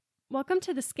Welcome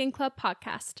to the Skin Club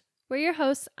podcast. We're your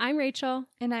hosts. I'm Rachel.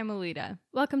 And I'm Alita.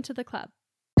 Welcome to the club.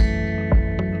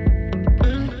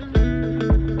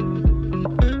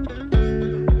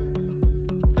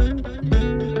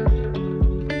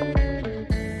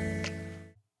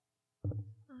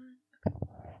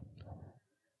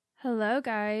 Hello,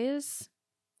 guys.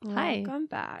 Hi. Welcome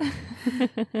back.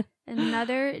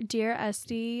 Another Dear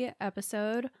ESTY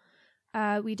episode.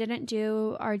 We didn't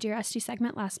do our Dear ESTY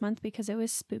segment last month because it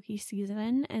was spooky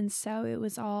season, and so it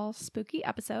was all spooky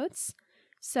episodes.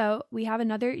 So we have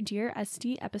another Dear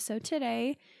ESTY episode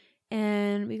today,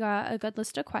 and we got a good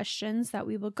list of questions that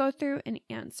we will go through and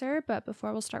answer. But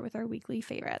before, we'll start with our weekly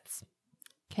favorites.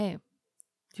 Okay. Do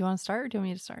you want to start or do you want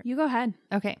me to start? You go ahead.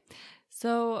 Okay.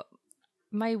 So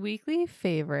my weekly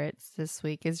favorites this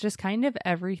week is just kind of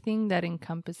everything that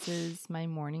encompasses my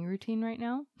morning routine right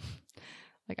now.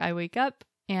 Like I wake up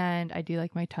and I do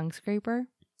like my tongue scraper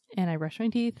and I brush my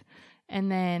teeth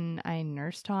and then I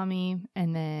nurse Tommy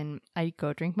and then I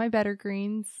go drink my Better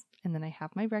Greens and then I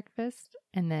have my breakfast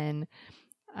and then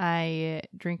I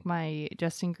drink my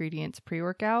Just Ingredients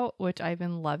pre-workout, which I've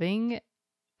been loving.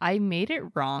 I made it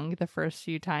wrong the first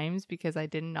few times because I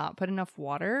did not put enough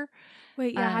water.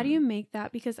 Wait, yeah, how do you make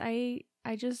that? Because I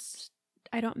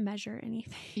don't measure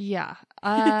anything. Yeah.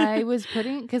 I was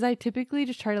putting, because I typically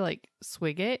just try to like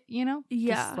swig it, you know?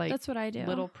 Yeah, just, like, that's what I do.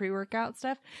 Little pre-workout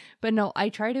stuff. But no, I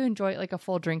try to enjoy it like a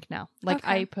full drink now. Like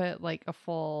Okay. I put like a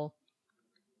full,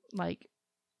 like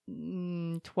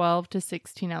 12 to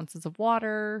 16 ounces of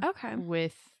water. Okay.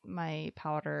 With my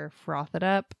powder, froth it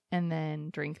up, and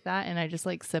then drink that. And I just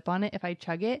like sip on it. If I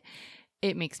chug it,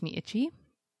 it makes me itchy.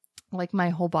 Like my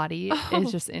whole body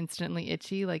is just instantly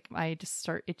itchy. Like I just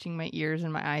start itching my ears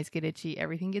and my eyes get itchy.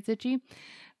 Everything gets itchy.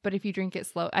 But if you drink it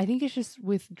slow, I think it's just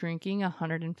with drinking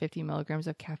 150 milligrams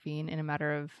of caffeine in a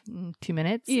matter of 2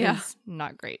 minutes is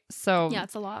not great. So yeah,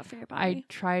 it's a lot for your body. I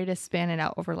try to span it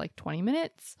out over like 20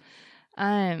 minutes.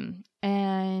 And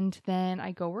then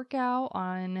I go work out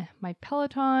on my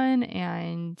Peloton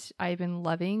and I've been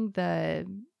loving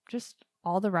just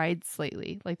all the rides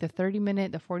lately, like the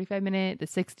 30-minute, the 45-minute, the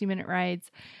 60-minute rides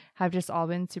have just all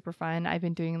been super fun. I've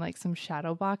been doing like some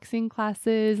shadow boxing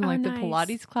classes and nice. The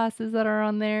Pilates classes that are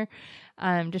on there.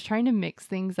 Just trying to mix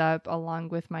things up along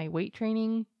with my weight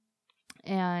training.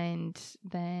 And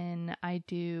then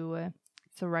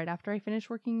so right after I finish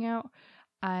working out,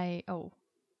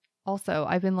 also,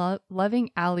 I've been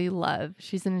loving Allie Love.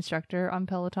 She's an instructor on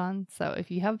Peloton. So if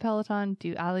you have a Peloton,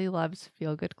 do Allie Love's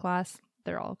Feel Good class.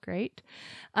 They're all great.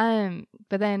 But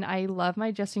then I love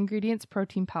my Just Ingredients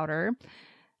protein powder.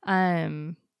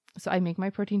 So I make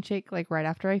my protein shake like right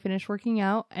after I finish working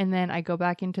out. And then I go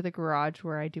back into the garage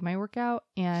where I do my workout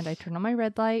and I turn on my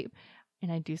red light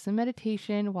and I do some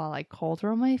meditation while I cold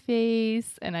roll my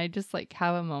face and I just like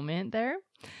have a moment there.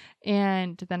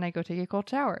 And then I go take a cold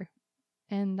shower.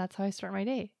 And that's how I start my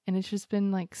day. And it's just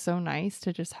been like so nice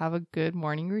to just have a good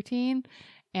morning routine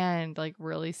and like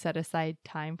really set aside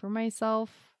time for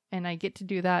myself. And I get to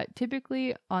do that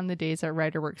typically on the days that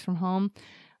Ryder works from home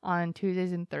on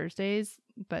Tuesdays and Thursdays.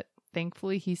 But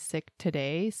thankfully he's sick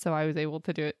today. So I was able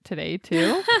to do it today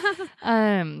too.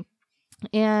 And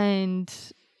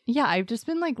yeah, I've just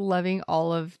been like loving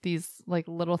all of these like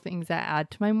little things that add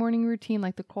to my morning routine,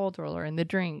 like the cold roller and the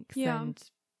drinks and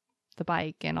the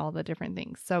bike and all the different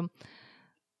things. So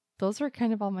those are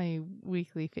kind of all my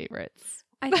weekly favorites.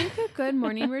 I think a good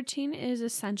morning routine is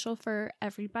essential for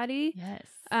everybody. Yes.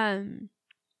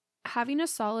 Having a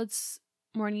solid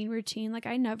morning routine, like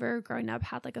I never growing up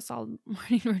had like a solid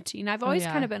morning routine. I've always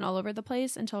kind of been all over the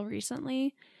place until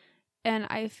recently. And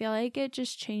I feel like it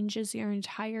just changes your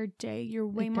entire day. You're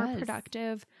way more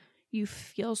productive. You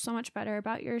feel so much better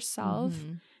about yourself.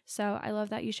 Mm-hmm. So I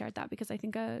love that you shared that because I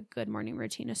think a good morning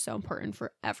routine is so important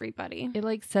for everybody. It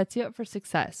like sets you up for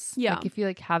success. Yeah. Like if you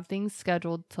like have things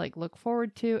scheduled to like look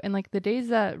forward to, and like the days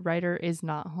that Ryder is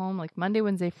not home, like Monday,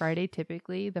 Wednesday, Friday,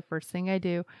 typically the first thing I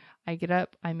do, I get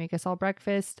up, I make us all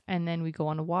breakfast, and then we go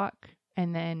on a walk.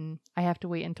 And then I have to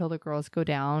wait until the girls go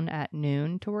down at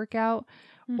noon to work out,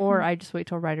 or I just wait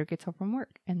till Ryder gets home from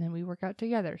work and then we work out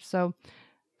together. So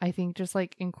I think just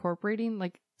like incorporating,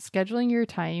 like scheduling your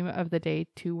time of the day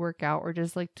to work out or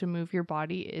just like to move your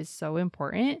body is so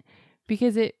important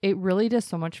because it really does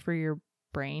so much for your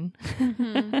brain.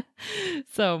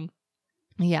 So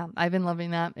yeah, I've been loving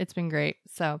that. It's been great.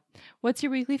 So what's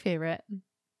your weekly favorite?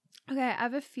 Okay, I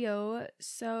have a few.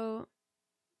 So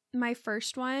my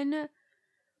first one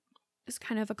is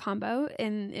kind of a combo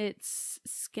and it's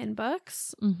skin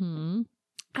books.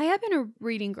 I have been a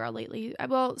reading girl lately.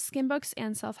 Well, skin books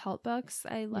and self-help books.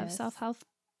 I love self-help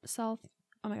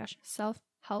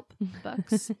self-help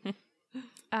books.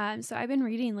 So I've been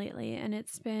reading lately, and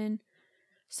it's been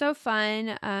so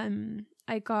fun.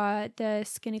 I got the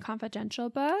Skinny Confidential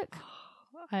book.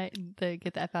 The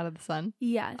Get the F Out of the Sun.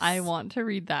 Yes. I want to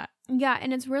read that. Yeah,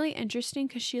 and it's really interesting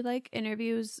because she like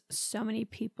interviews so many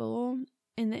people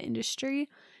in the industry,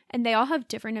 and they all have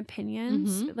different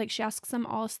opinions. Like she asks them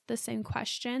all the same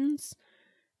questions,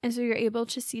 and so you're able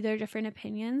to see their different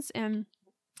opinions. And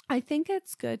I think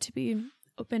it's good to be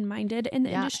open-minded in the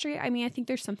industry. I mean, I think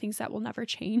there's some things that will never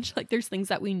change. Like there's things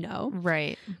that we know.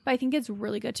 Right. But I think it's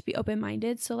really good to be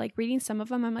open-minded. So like reading some of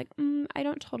them, I'm like, I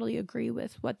don't totally agree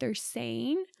with what they're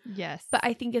saying. Yes. But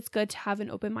I think it's good to have an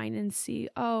open mind and see,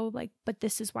 but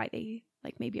this is why they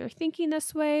like maybe are thinking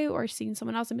this way, or seeing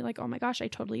someone else and be like, oh my gosh, I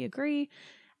totally agree.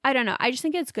 I don't know. I just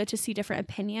think it's good to see different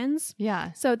opinions.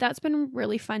 Yeah. So that's been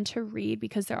really fun to read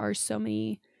because there are so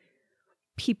many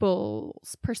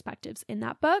people's perspectives in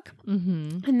that book.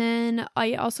 And then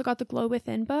I also got the Glow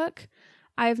Within book.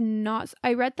 I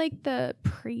read like the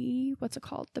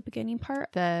the beginning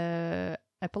part, the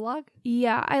epilogue.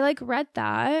 Yeah, I like read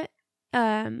that,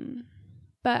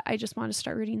 but I just want to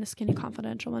start reading the Skinny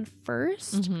Confidential one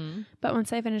first. But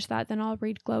once I finish that, then I'll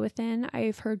read Glow Within.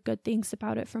 I've heard good things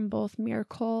about it from both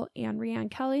Miracle and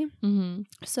Rianne Kelly,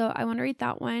 so I want to read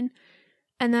that one.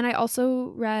 And then I also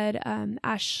read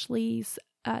Ashley's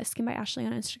Skin by Ashley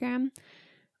on Instagram.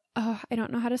 Oh, I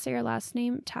don't know how to say her last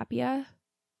name. Tapia.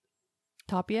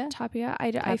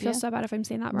 I feel so bad if I'm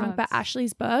saying that wrong. But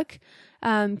Ashley's book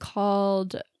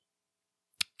called,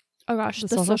 oh gosh,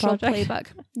 The Social Playbook.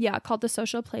 Yeah, called The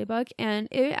Social Playbook. And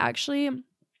it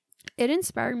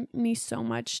inspired me so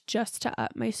much just to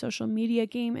up my social media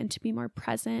game and to be more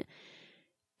present.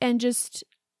 And just,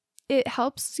 it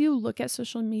helps you look at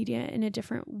social media in a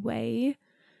different way.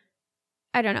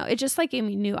 I don't know. It just like gave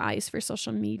me new eyes for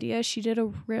social media. She did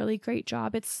a really great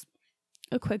job. It's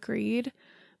a quick read,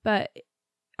 but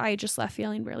I just left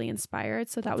feeling really inspired.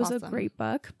 So that was awesome. A great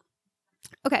book.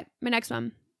 Okay, my next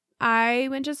one. I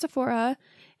went to Sephora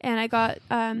and I got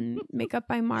makeup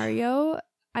by Mario.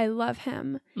 I love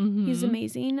him. He's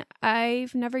amazing.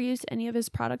 I've never used any of his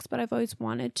products, but I've always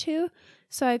wanted to.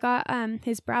 So I got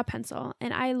his brow pencil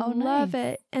and I love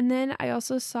it. And then I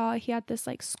also saw he had this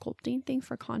like sculpting thing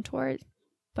for contour,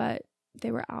 but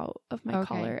they were out of my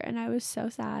color and I was so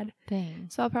sad. Dang.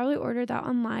 So I'll probably order that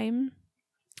online.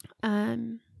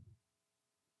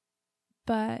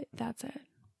 But that's it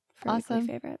for weekly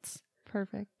favorites.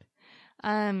 Perfect.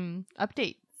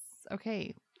 Updates.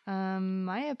 Okay.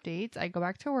 My updates. I go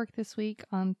back to work this week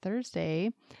on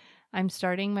Thursday. I'm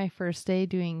starting my first day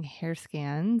doing hair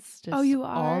scans. Just you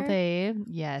are? All day.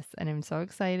 Yes, and I'm so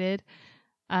excited.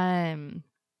 I'm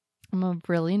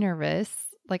really nervous.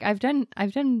 Like I've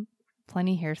done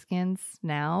plenty hair scans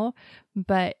now,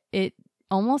 but it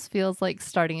almost feels like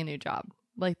starting a new job.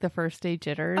 Like the first day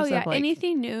jitters. Oh yeah, of like,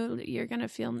 anything new, you're gonna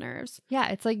feel nerves. Yeah,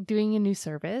 it's like doing a new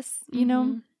service, you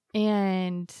know?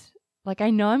 And like I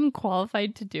know I'm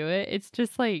qualified to do it. It's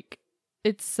just like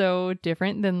it's so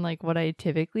different than like what I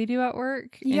typically do at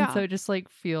work. Yeah. And so it just like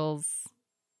feels,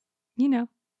 you know,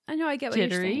 I know, I get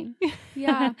jittery. What you're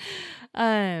saying.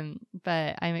 Yeah.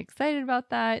 But I'm excited about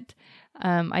that.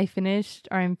 I'm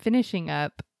finishing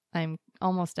up. I'm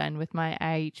almost done with my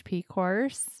IHP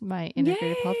course, my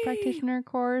integrative health practitioner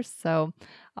course. So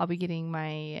I'll be getting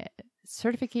my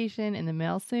certification in the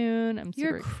mail soon. I'm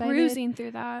super excited. You're cruising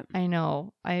through that. I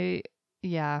know.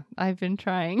 I've been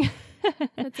trying.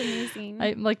 That's amazing.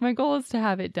 My goal is to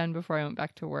have it done before I went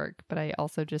back to work, but I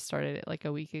also just started it like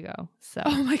a week ago. So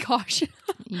oh my gosh.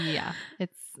 Yeah,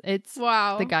 it's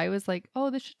wow. The guy was like, "Oh,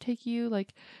 this should take you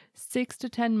like 6 to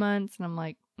 10 months," and I'm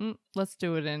like, "Let's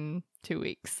do it in 2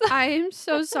 weeks." I am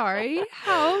so sorry.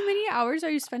 How many hours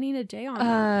are you spending a day on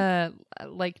that?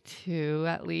 Like 2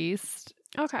 at least.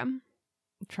 Okay.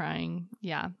 Trying,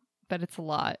 yeah, but it's a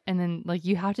lot, and then like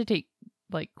you have to take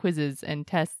like quizzes and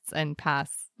tests and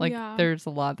pass. Like there's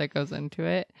a lot that goes into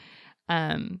it.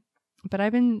 But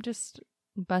I've been just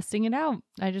busting it out.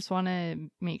 I just want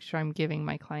to make sure I'm giving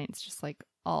my clients just like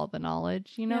all the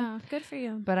knowledge, you know? Yeah, good for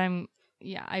you. But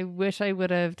I wish I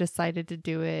would have decided to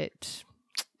do it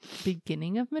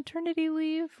beginning of maternity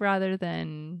leave rather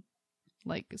than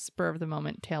like spur of the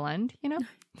moment tail end, you know?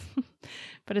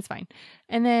 But it's fine.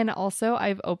 And then also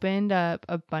I've opened up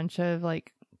a bunch of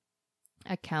like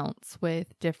accounts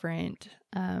with different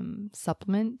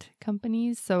supplement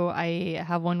companies. So I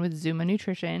have one with Zuma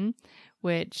Nutrition,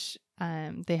 which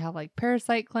they have like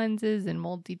parasite cleanses and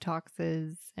mold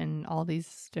detoxes and all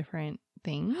these different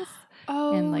things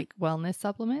Oh, and like wellness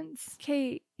supplements.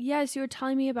 okay. Yes, you were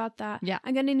telling me about that. Yeah.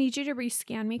 I'm going to need you to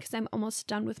rescan me because I'm almost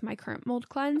done with my current mold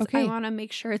cleanse. Okay. I want to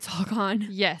make sure it's all gone.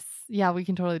 Yes. Yeah, we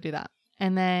can totally do that.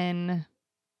 And then,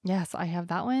 yes, I have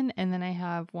that one. And then I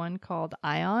have one called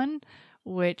Ion,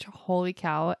 which, holy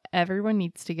cow, everyone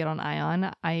needs to get on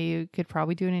Ion. I could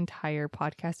probably do an entire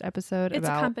podcast episode It's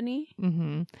a company.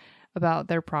 About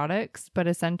their products. But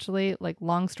essentially, like,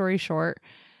 long story short,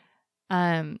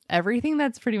 everything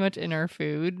that's pretty much in our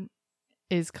food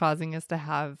is causing us to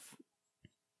have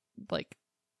like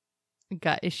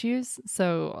gut issues.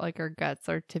 So like our guts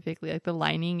are typically like the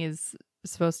lining is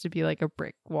supposed to be like a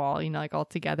brick wall, like all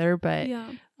together, but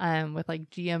with like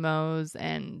GMOs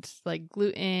and like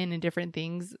gluten and different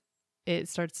things, it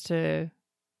starts to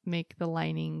make the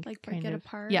lining like break it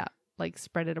apart. Yeah, like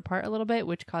spread it apart a little bit,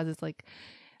 which causes like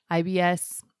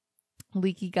IBS,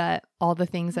 leaky gut, all the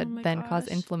things that then cause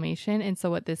inflammation. And so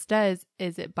what this does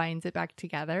is it binds it back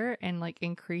together and like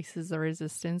increases the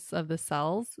resistance of the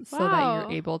cells so that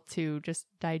you're able to just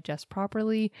digest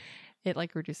properly. It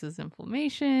like reduces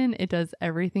inflammation. It does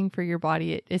everything for your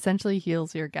body. It essentially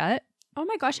heals your gut. Oh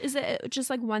my gosh. Is it just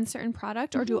like one certain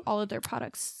product or do all of their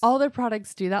products? All their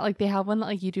products do that. Like they have one that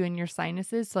like you do in your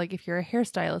sinuses. So like if you're a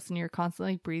hairstylist and you're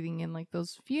constantly breathing in like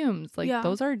those fumes, like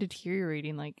those are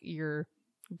deteriorating like your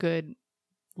good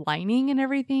lining and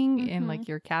everything in like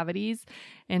your cavities,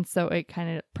 and so it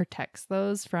kind of protects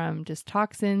those from just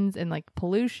toxins and like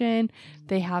pollution.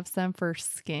 They have some for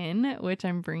skin, which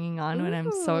I'm bringing on when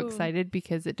I'm so excited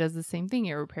because it does the same thing.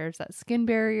 It repairs that skin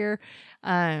barrier.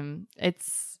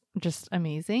 It's just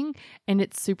amazing, and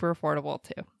it's super affordable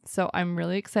too, so I'm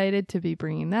really excited to be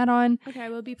bringing that on. Okay, I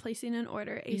will be placing an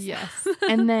order ASAP. Yes.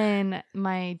 And then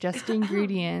my Just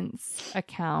Ingredients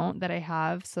account that I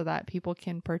have so that people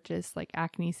can purchase like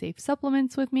acne safe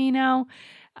supplements with me now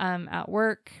at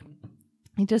work.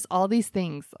 And just all these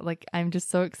things. Like I'm just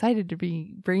so excited to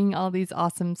be bringing all these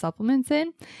awesome supplements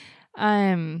in.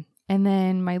 And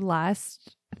then my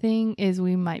last thing is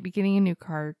we might be getting a new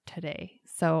car today.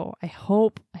 So I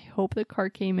hope the car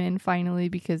came in finally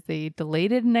because they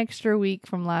delayed it an extra week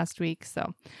from last week.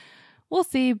 So we'll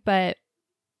see, but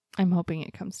I'm hoping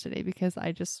it comes today because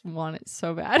I just want it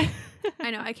so bad.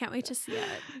 I know. I can't wait to see it.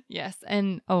 Yes.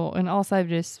 And also I've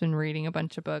just been reading a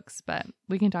bunch of books, but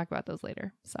we can talk about those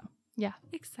later. So yeah.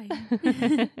 Exciting.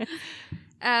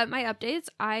 My updates.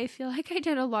 I feel like I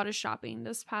did a lot of shopping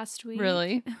this past week.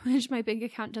 Really? Which my bank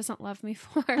account doesn't love me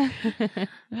for.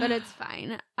 But it's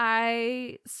fine.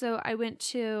 I went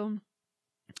to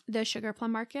the Sugar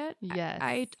Plum Market. Yes.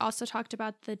 I also talked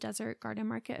about the Desert Garden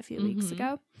Market a few weeks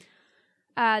ago.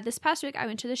 This past week I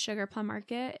went to the Sugar Plum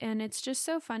Market, and it's just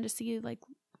so fun to see like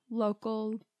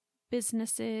local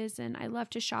businesses, and I love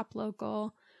to shop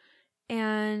local.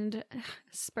 And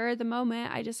spur of the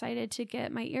moment, I decided to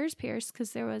get my ears pierced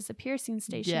because there was a piercing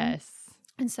station. Yes.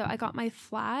 And so I got my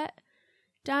flat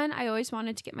done. I always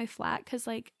wanted to get my flat because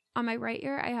like on my right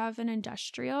ear, I have an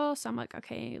industrial. So I'm like,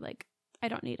 okay, like I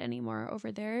don't need any more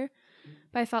over there.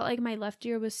 But I felt like my left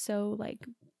ear was so like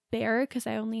bare because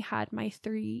I only had my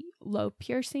 3 low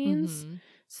piercings.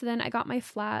 So then I got my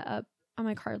flat up on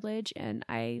my cartilage and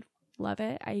I love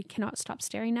it. I cannot stop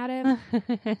staring at it.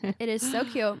 It is so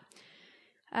cute.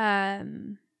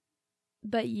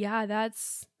 But yeah,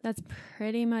 that's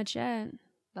pretty much it.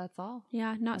 That's all.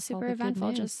 Yeah, not super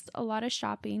eventful, just a lot of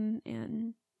shopping,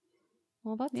 and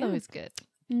well, that's always good.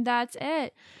 And that's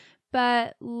it.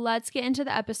 But let's get into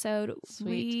the episode. Sweet.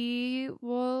 We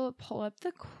will pull up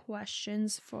the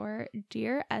questions for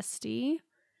Dear ESTY.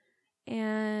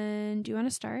 And do you want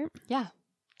to start? Yeah.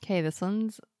 Okay, this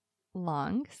one's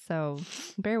long, so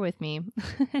bear with me.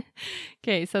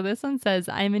 Okay, so this one says,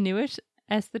 I'm a newish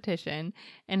esthetician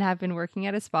and have been working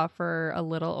at a spa for a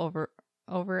little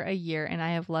over a year, and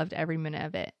I have loved every minute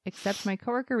of it, except my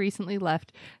coworker recently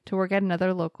left to work at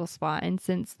another local spa, and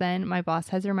since then my boss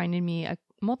has reminded me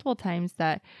multiple times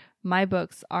that my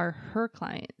books are her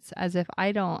clients, as if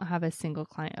I don't have a single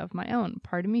client of my own.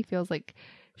 Part of me feels like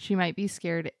she might be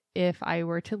scared if I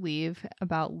were to leave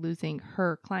about losing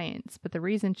her clients, but the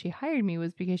reason she hired me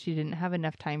was because she didn't have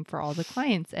enough time for all the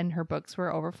clients and her books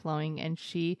were overflowing, and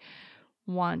she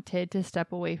wanted to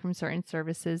step away from certain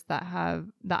services that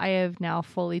I have now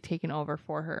fully taken over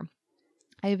for her.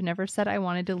 I have never said I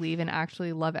wanted to leave and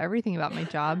actually love everything about my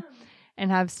job and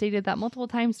have stated that multiple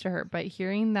times to her, but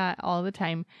hearing that all the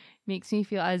time makes me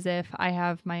feel as if I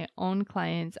have my own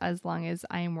clients as long as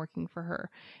I am working for her.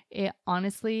 It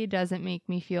honestly doesn't make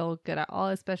me feel good at all,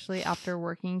 especially after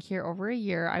working here over a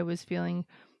year. I was feeling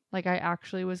like I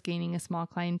actually was gaining a small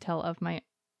clientele of my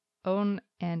own,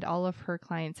 and all of her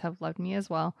clients have loved me as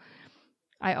well.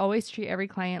 I always treat every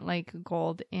client like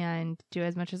gold and do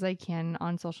as much as I can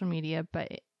on social media, but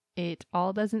it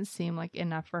all doesn't seem like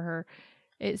enough for her.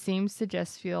 It seems to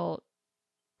just go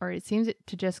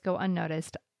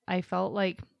unnoticed. I felt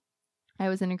like I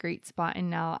was in a great spot and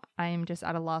now I am just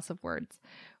at a loss of words.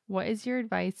 What is your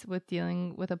advice with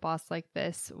dealing with a boss like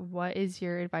this? What is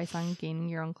your advice on gaining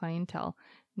your own clientele,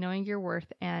 knowing your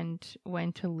worth, and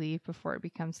when to leave before it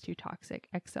becomes too toxic?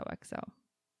 XOXO.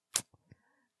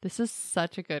 This is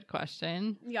such a good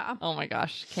question. Yeah. Oh my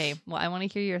gosh. Okay. Well, I want to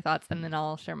hear your thoughts and then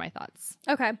I'll share my thoughts.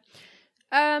 Okay.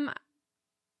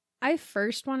 I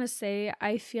first want to say,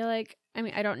 I feel like, I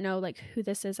mean, I don't know like who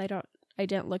this is. I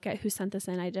didn't look at who sent this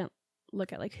in. I didn't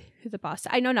look at like who the boss.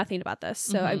 I know nothing about this.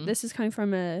 So this is coming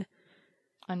from a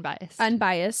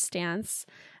unbiased stance.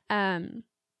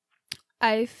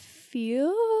 I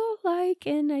feel like,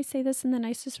 and I say this in the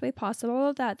nicest way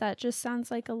possible, that just sounds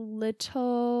like a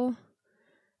little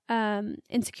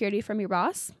insecurity from your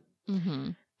boss.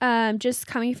 Just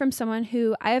coming from someone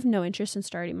who I have no interest in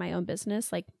starting my own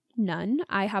business, like none.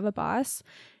 I have a boss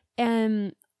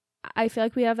and I feel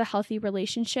like we have a healthy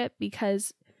relationship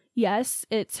because yes,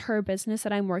 it's her business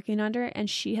that I'm working under and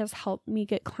she has helped me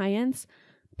get clients,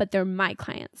 but they're my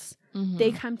clients.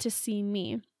 They come to see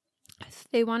me. If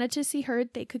they wanted to see her,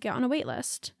 they could get on a wait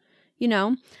list, you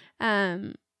know?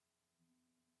 And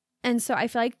so I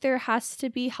feel like there has to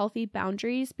be healthy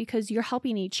boundaries because you're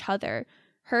helping each other.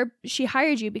 She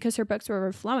hired you because her books were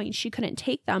overflowing. She couldn't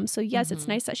take them. So yes, it's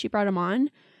nice that she brought them on,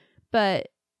 but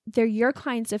they're your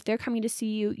clients. If they're coming to see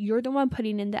you, you're the one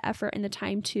putting in the effort and the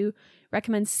time to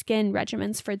recommend skin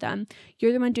regimens for them.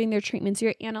 You're the one doing their treatments.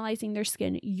 You're analyzing their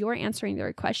skin. You're answering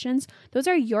their questions. Those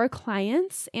are your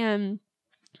clients. And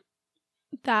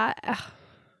that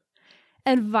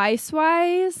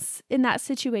advice-wise in that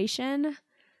situation,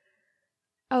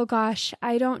 oh gosh,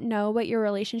 I don't know what your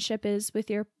relationship is with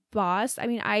your boss. I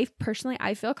mean, I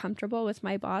feel comfortable with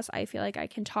my boss. I feel like I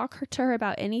can talk to her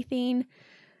about anything.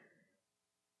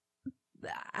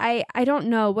 I don't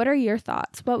know. What are your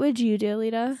thoughts? What would you do,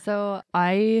 Lita? So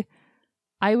I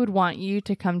would want you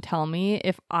to come tell me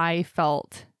if I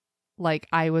felt like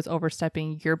I was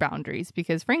overstepping your boundaries,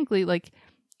 because frankly, like,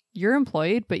 you're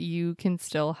employed, but you can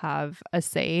still have a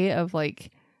say of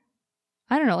like,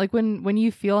 I don't know, like when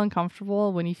you feel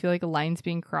uncomfortable, when you feel like a line's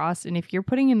being crossed, and if you're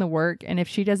putting in the work and if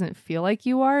she doesn't feel like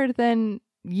you are, then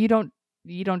you don't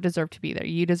deserve to be there.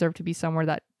 You deserve to be somewhere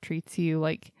that treats you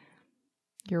like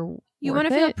you want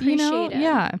to feel appreciated. You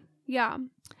know? Yeah.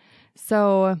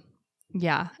 So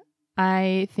yeah,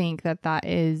 I think that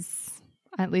is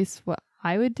at least what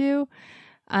I would do.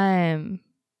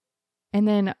 And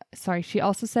then, sorry, she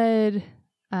also said,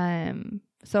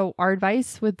 so our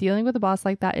advice with dealing with a boss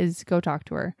like that is go talk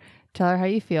to her. Tell her how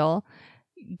you feel.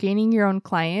 Gaining your own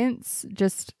clients,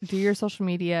 just do your social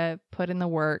media, put in the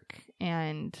work,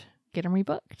 and get them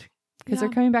rebooked because they're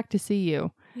coming back to see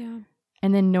you. Yeah.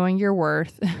 And then knowing your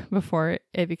worth before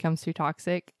it becomes too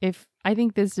toxic. I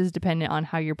think this is dependent on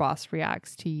how your boss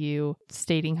reacts to you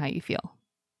stating how you feel.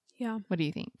 Yeah. What do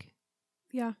you think?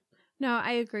 Yeah. No,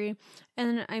 I agree.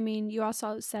 And I mean, you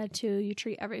also said too, you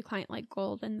treat every client like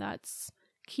gold, and that's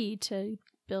key to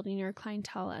building your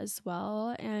clientele as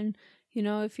well. And, you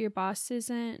know, if your boss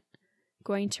isn't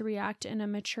going to react in a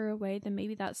mature way, then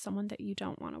maybe that's someone that you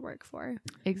don't want to work for.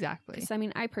 Exactly. Because I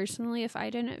mean, I personally, if I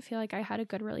didn't feel like I had a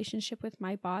good relationship with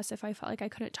my boss, if I felt like I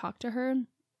couldn't talk to her,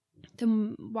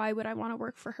 then why would I want to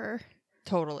work for her?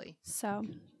 Totally. So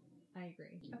I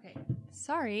agree. Okay.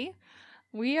 Sorry.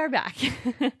 We are back.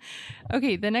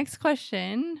 Okay, the next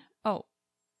question. Oh.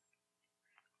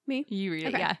 Me? You read it,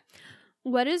 okay. yeah.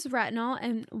 What is retinol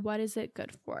and what is it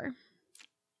good for?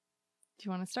 Do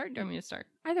you want to start? Or do you want me to start?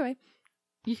 Either way.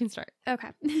 You can start. Okay.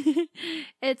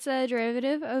 It's a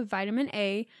derivative of vitamin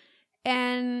A,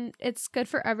 and it's good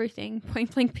for everything,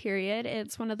 point blank period.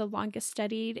 It's one of the longest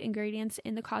studied ingredients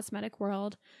in the cosmetic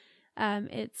world.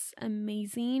 It's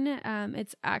amazing.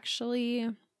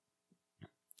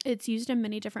 It's used in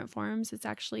many different forms. It's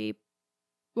actually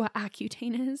what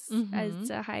Accutane is. It's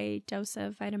a high dose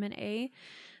of vitamin A.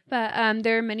 But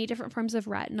there are many different forms of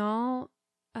retinol,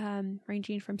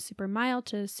 ranging from super mild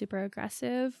to super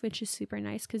aggressive, which is super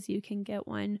nice because you can get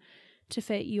one to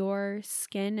fit your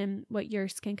skin and what your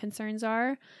skin concerns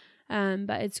are.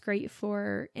 But it's great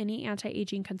for any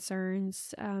anti-aging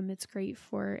concerns. It's great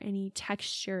for any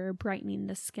texture, brightening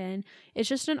the skin. It's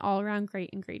just an all-around great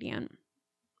ingredient.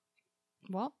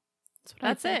 Well,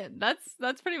 that's it.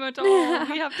 That's pretty much all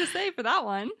we have to say for that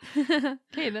one.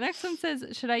 Okay, the next one says,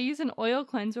 should I use an oil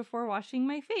cleanse before washing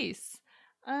my face?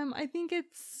 I think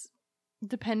it's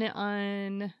dependent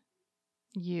on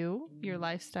your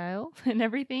lifestyle and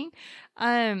everything.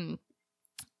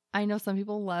 I know some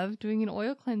people love doing an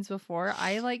oil cleanse before.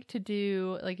 I like to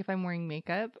do, like, if I'm wearing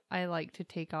makeup, I like to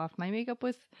take off my makeup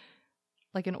with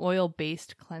like an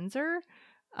oil-based cleanser.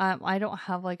 I don't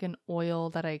have like an oil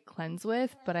that I cleanse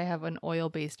with, but I have an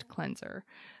oil-based cleanser.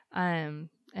 And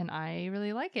I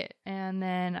really like it. And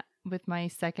then with my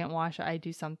second wash, I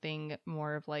do something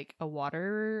more of like a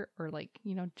water or like,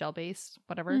 you know, gel-based,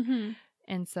 whatever. Mm-hmm.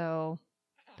 And so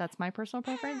that's my personal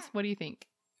preference. What do you think?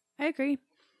 I agree.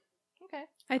 Okay.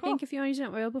 I think if you want to use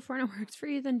an oil before and it works for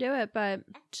you, then do it. But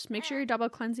just make sure you're double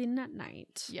cleansing at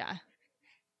night. Yeah.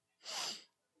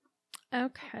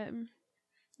 Okay.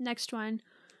 Next one.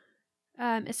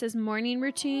 It says morning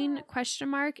routine, ?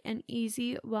 And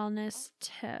easy wellness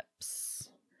tips.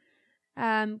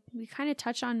 We kind of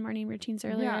touched on morning routines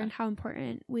earlier and how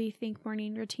important we think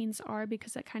morning routines are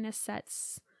because it kind of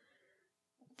sets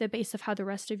the base of how the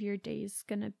rest of your day is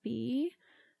going to be.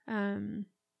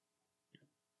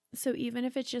 So even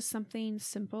if it's just something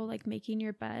simple like making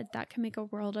your bed, that can make a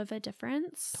world of a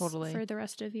difference. Totally. For the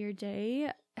rest of your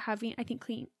day. Having a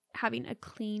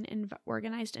clean and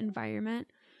organized environment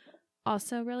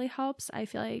also really helps. I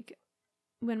feel like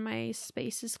when my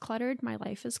space is cluttered, my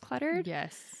life is cluttered.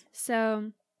 Yes.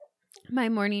 So my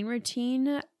morning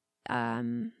routine,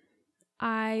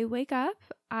 I wake up,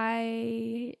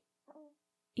 I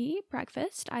eat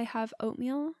breakfast. I have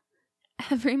oatmeal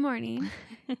every morning.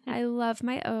 I love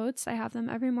my oats. I have them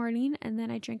every morning, and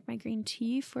then I drink my green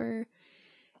tea for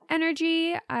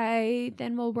energy. I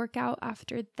then will work out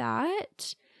after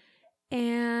that.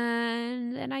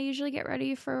 And then I usually get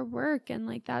ready for work, and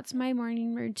like that's my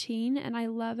morning routine, and I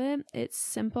love it. It's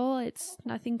simple, it's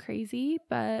nothing crazy,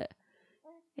 but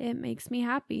it makes me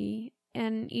happy.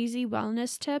 And easy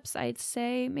wellness tips, I'd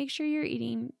say make sure you're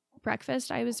eating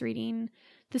breakfast. I was reading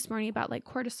this morning about like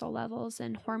cortisol levels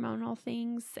and hormonal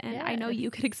things, and I know you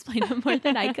could explain them more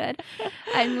than I could.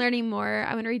 I'm learning more.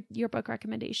 I'm going to read your book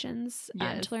recommendations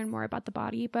to learn more about the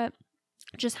body, but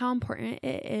just how important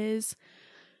it is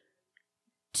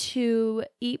to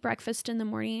eat breakfast in the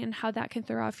morning and how that can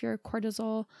throw off your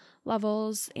cortisol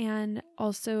levels, and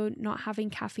also not having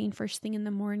caffeine first thing in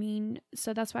the morning.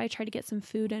 So that's why I try to get some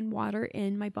food and water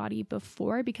in my body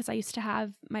before, because I used to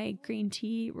have my green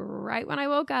tea right when I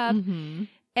woke up, and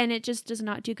it just does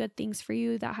not do good things for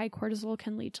you. That high cortisol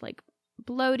can lead to like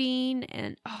bloating,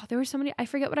 and there were so many, I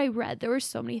forget what I read. There were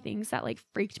so many things that like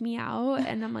freaked me out,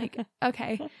 and I'm like,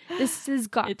 okay, this has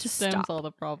got to stop. It stems all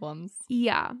the problems.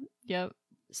 Yeah. Yep.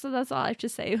 So that's all I have to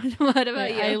say. What about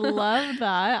you? I love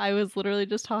that. I was literally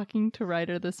just talking to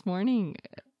Ryder this morning,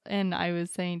 and I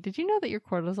was saying, did you know that your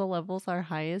cortisol levels are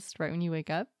highest right when you wake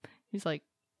up? He's like,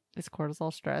 is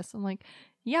cortisol stress? I'm like,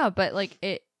 yeah, but like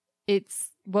it's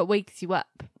what wakes you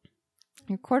up.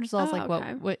 Your cortisol is like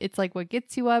what it's like what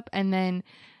gets you up. And then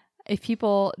if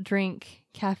people drink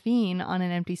caffeine on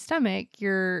an empty stomach,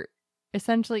 you're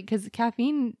essentially, because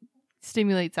caffeine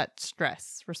stimulates that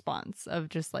stress response of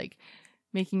just like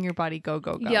making your body go.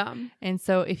 Yeah. And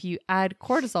so if you add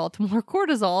cortisol to more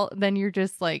cortisol, then you're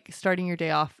just like starting your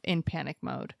day off in panic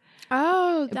mode.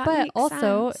 Oh, that but makes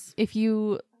also sense. If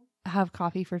you have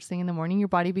coffee first thing in the morning, your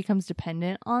body becomes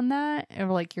dependent on that, or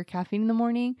like your caffeine in the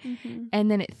morning,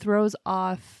 and then it throws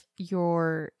off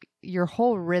your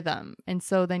whole rhythm. And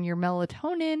so then your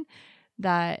melatonin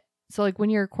so like when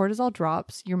your cortisol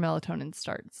drops, your melatonin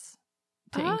starts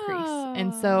to increase.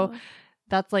 And so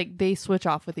that's like they switch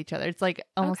off with each other. It's like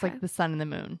almost like the sun and the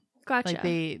moon. Gotcha. Like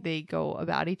they go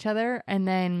about each other. And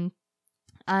then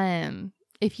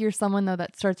if you're someone though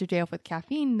that starts your day off with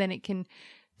caffeine, then it can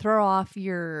throw off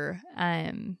your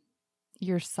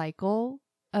cycle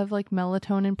of like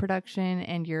melatonin production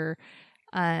and your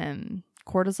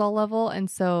cortisol level. And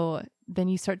so then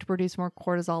you start to produce more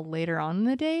cortisol later on in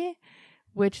the day,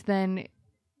 which then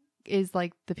is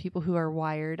like the people who are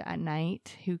wired at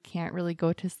night who can't really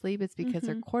go to sleep. It's because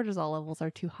their cortisol levels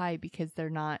are too high because they're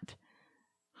not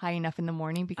high enough in the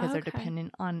morning because they're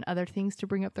dependent on other things to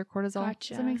bring up their cortisol. Gotcha.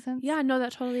 Does that make sense? Yeah, no,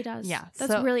 that totally does. Yeah.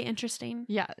 That's really interesting.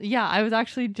 Yeah. I was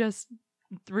actually just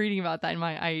reading about that in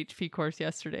my IHP course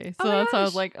yesterday. So that's why I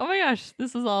was like, oh my gosh,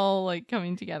 this is all like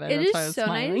coming together. It that's why I is was so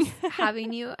smiling. nice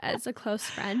having you as a close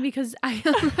friend, because I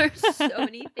learned so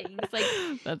many things. Like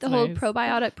that's the whole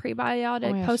probiotic,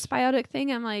 prebiotic, postbiotic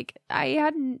thing. I'm like,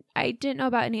 I didn't know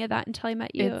about any of that until I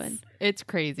met you. It's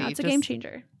crazy. It's a game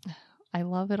changer. I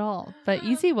love it all. But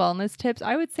easy wellness tips,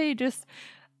 I would say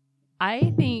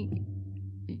I think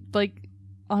like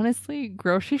honestly,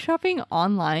 grocery shopping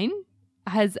online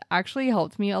has actually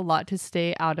helped me a lot to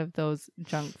stay out of those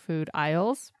junk food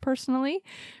aisles personally,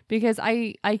 because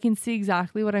I can see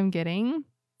exactly what I'm getting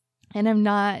and I'm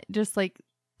not just like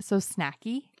so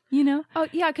snacky, you know? Oh,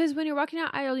 yeah, because when you're walking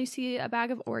out aisle, you see a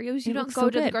bag of Oreos. You It don't looks go so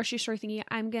to the good. grocery store thinking,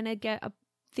 I'm going to get a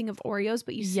thing of Oreos,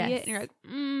 but you see it and you're Yes.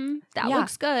 like, that Yeah.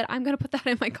 looks good. I'm going to put that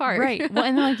in my cart. Right. Well,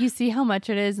 and then like you see how much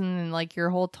it is, and then like your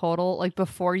whole total, like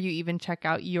before you even check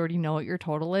out, you already know what your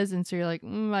total is. And so you're like,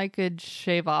 I could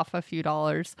shave off a few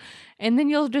dollars. And then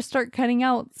you'll just start cutting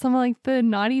out some of like the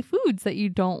naughty foods that you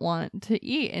don't want to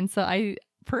eat. And so I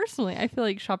feel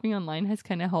like shopping online has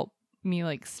kind of helped me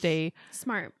like stay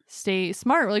smart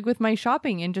like with my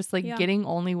shopping and just like getting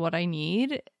only what I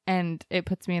need. And it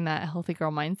puts me in that healthy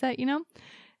girl mindset, you know?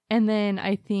 And then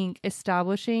I think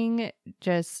establishing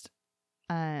just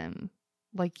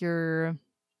like your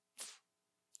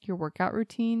workout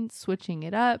routine, switching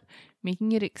it up,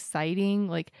 making it exciting.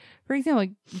 Like for example,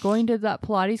 like going to that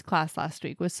Pilates class last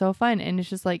week was so fun, and it's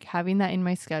just like having that in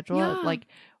my schedule. Like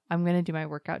I'm going to do my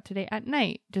workout today at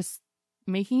night, just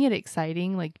making it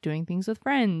exciting, like doing things with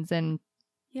friends and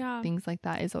things like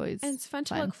that is always and it's fun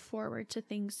to look forward to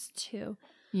things too.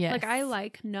 Yeah, like I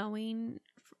like knowing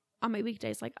on my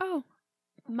weekdays, like, oh,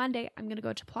 Monday I'm gonna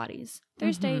go to Pilates,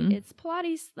 Thursday it's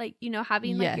Pilates, like, you know,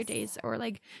 having like your days, or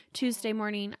like Tuesday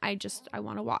morning I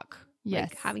want to walk.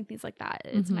 Like having things like that,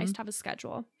 it's nice to have a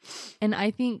schedule. And I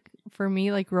think for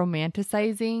me, like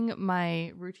romanticizing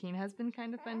my routine has been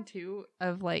kind of fun too,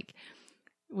 of like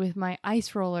with my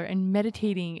ice roller and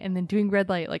meditating and then doing red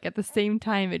light like at the same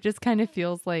time. It just kind of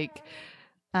feels like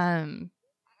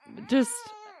just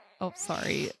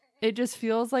it just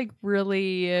feels like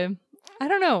really I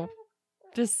don't know,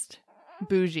 just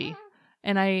bougie.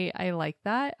 And I like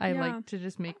that. I like to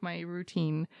just make my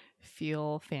routine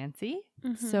feel fancy.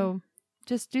 So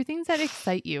just do things that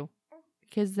excite you,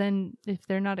 because then if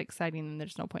they're not exciting, then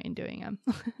there's no point in doing them.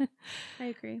 I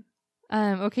agree.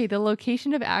 Okay, the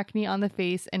location of acne on the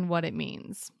face and what it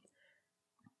means.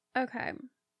 Okay.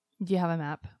 Do you have a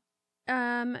map?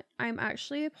 I'm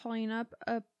actually pulling up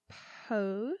a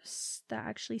post that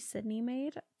actually Sydney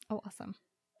made. Oh, awesome.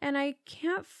 And I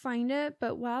can't find it,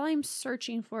 but while I'm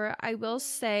searching for it, I will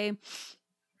say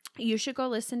you should go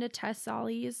listen to Tess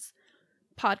Zolly's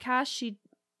podcast.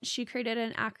 She created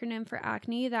an acronym for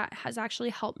acne that has actually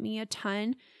helped me a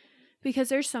ton, because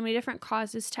there's so many different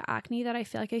causes to acne that I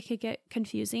feel like it could get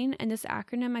confusing. And this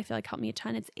acronym I feel like helped me a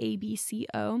ton. It's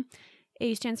ABCO.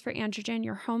 A stands for androgen,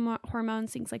 your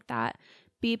hormones, things like that.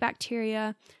 B,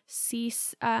 bacteria. C,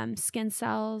 skin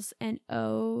cells. And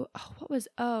O, what was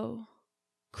O?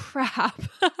 Crap.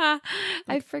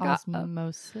 I forgot.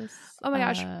 Osmosis. Oh my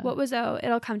gosh. What was O?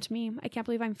 It'll come to me. I can't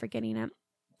believe I'm forgetting it.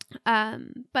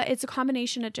 But it's a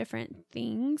combination of different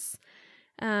things.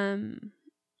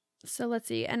 So let's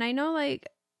see. And I know like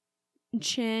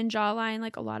chin, jawline,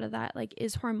 like a lot of that like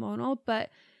is hormonal,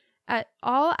 but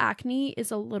all acne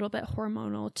is a little bit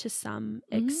hormonal to some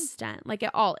extent. Like it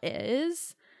all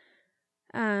is.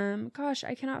 Gosh,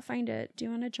 I cannot find it. Do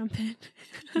you want to jump in?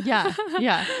 Yeah.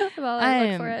 While I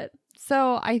look for it.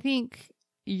 So I think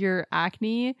your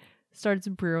acne starts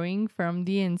brewing from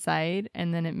the inside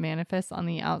and then it manifests on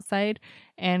the outside.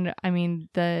 And I mean,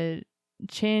 the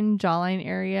chin, jawline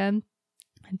area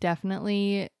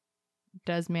definitely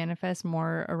does manifest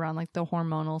more around like the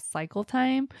hormonal cycle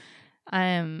time.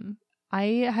 I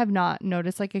have not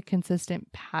noticed like a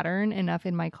consistent pattern enough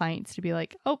in my clients to be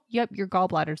like, oh, yep, your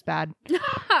gallbladder's bad.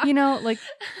 You know, like,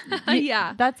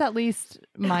 yeah, that's at least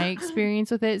my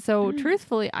experience with it. So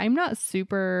truthfully, I'm not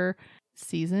super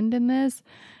seasoned in this.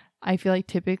 I feel like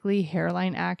typically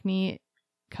hairline acne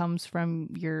comes from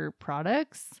your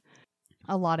products.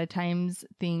 A lot of times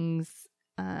things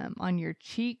on your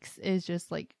cheeks is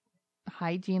just like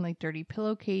hygiene, like dirty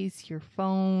pillowcase, your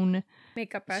phone,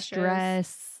 makeup brushes,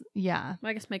 stress. Yeah. Well,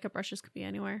 I guess makeup brushes could be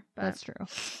anywhere, but that's true.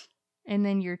 And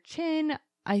then your chin,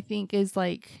 I think, is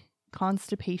like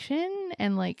constipation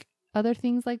and like other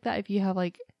things like that. If you have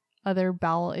like other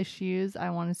bowel issues, I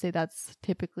want to say that's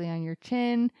typically on your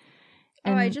chin.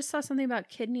 And I just saw something about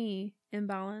kidney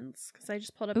imbalance because I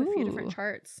just pulled up a few different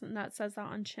charts and that says that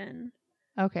on chin.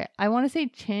 Okay. I want to say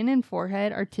chin and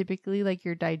forehead are typically like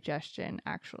your digestion,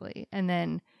 actually. And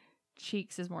then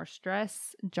cheeks is more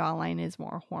stress. Jawline is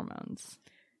more hormones.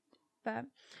 But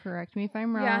correct me if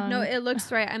I'm wrong. Yeah, no, it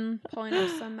looks right. I'm pulling up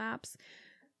some maps.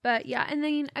 But yeah, and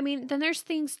then, I mean, then there's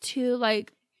things too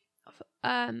like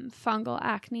fungal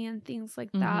acne and things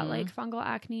like that. Like fungal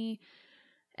acne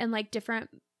and like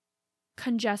different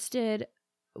congested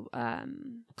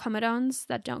comedones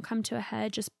that don't come to a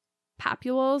head, just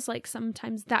papules, like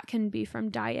sometimes that can be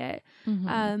from diet.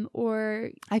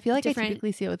 Or I feel like I different-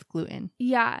 typically see it with gluten.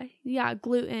 yeah,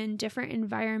 gluten, different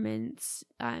environments,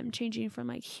 changing from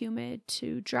like humid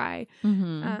to dry.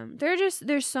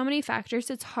 There's so many factors.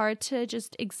 It's hard to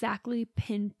just exactly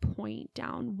pinpoint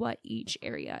down what each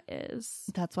area is.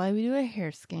 That's why we do a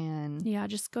hair scan. Yeah,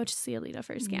 just go to see Alita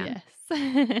for a scan.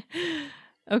 Yes.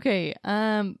 Okay.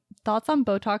 Thoughts on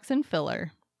Botox and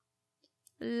filler?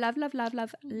 Love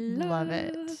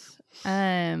it.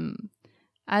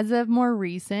 As of more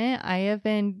recent, I have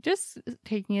been just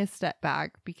taking a step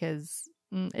back because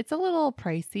it's a little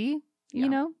pricey, you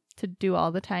know, to do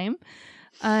all the time.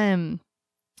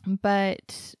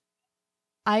 But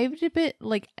I've a bit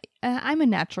like I'm a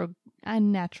natural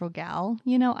gal,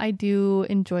 you know. I do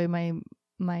enjoy my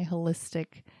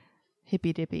holistic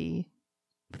hippy dippy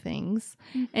things,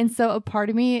 and so a part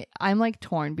of me, I'm like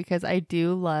torn because I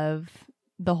do love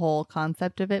the whole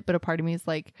concept of it, but a part of me is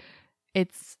like,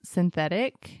 it's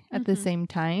synthetic at the same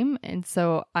time, and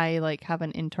so I like have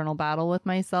an internal battle with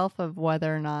myself of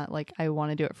whether or not like I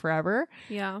want to do it forever.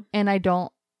 And I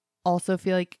don't also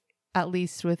feel like, at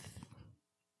least with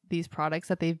these products,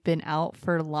 that they've been out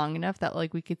for long enough that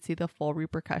like we could see the full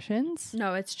repercussions.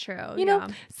 No, it's true. You know,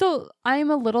 so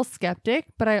I'm a little skeptic,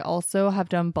 but I also have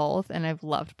done both and I've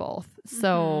loved both.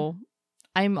 So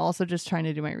I'm also just trying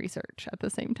to do my research at the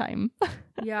same time.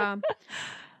 Yeah,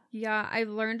 I've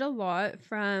learned a lot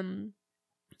from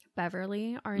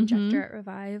Beverly, our injector at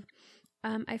Revive.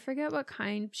 I forget what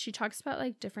kind. She talks about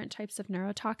like different types of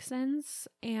neurotoxins,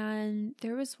 and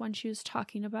there was one she was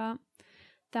talking about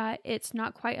that it's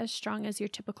not quite as strong as your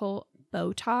typical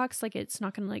Botox. Like it's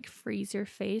not going to like freeze your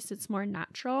face. It's more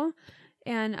natural.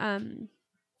 And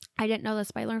I didn't know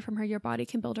this, but I learned from her your body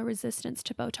can build a resistance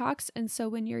to Botox. And so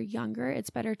when you're younger, it's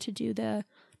better to do the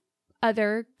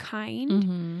other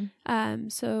kind.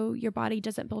 So your body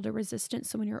doesn't build a resistance.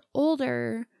 So when you're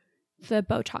older, the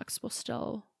Botox will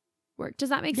still work. Does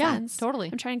that make sense? Totally.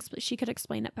 I'm trying to she could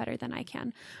explain it better than I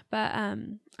can. But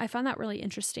I found that really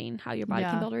interesting how your body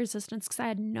can build a resistance, because I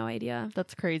had no idea.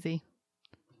 That's crazy.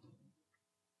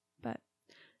 But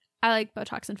I like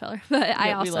Botox and filler. But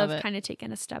I also have kind of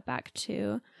taken a step back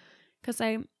too, because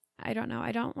I don't know.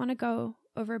 I don't want to go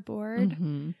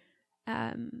overboard.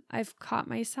 I've caught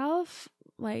myself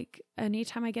like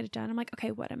anytime I get it done, I'm like,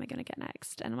 okay, what am I going to get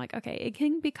next? And I'm like, okay, it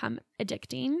can become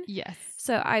addicting. Yes.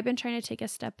 So I've been trying to take a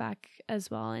step back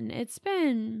as well. And it's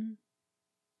been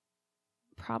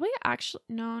probably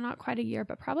no, not quite a year,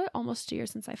 but probably almost a year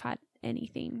since I've had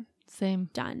anything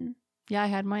done. Yeah, I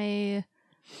had my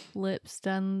lips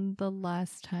done the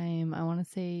last time, I want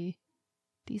to say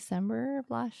December of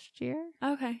last year.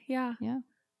 Okay. Yeah.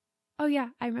 Oh yeah.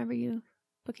 I remember you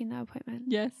booking that appointment.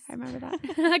 Yes. I remember that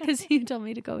because you told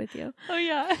me to go with you. Oh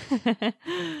yeah.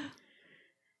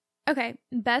 Okay.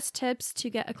 Best tips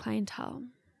to get a clientele.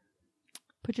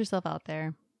 Put yourself out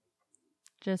there.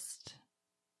 Just,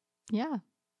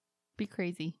 be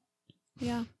crazy.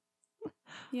 Yeah.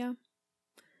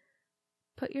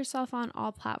 Put yourself on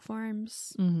all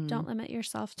platforms. Don't limit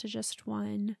yourself to just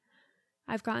one.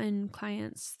 I've gotten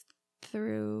clients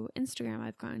through Instagram.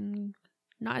 I've gotten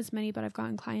not as many, but I've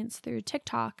gotten clients through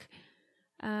TikTok.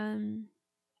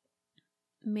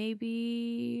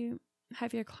 Maybe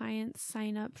have your clients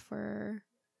sign up for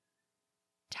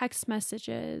text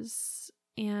messages,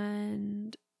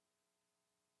 and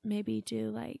maybe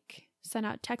send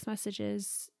out text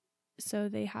messages so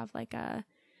they have like a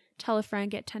tell a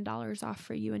friend, get $10 off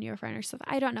for you and your friend or stuff.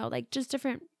 I don't know, like just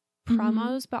different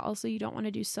promos, but also you don't want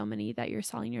to do so many that you're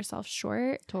selling yourself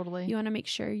short. Totally. You want to make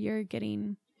sure you're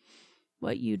getting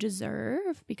what you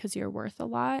deserve, because you're worth a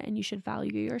lot and you should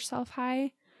value yourself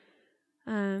high.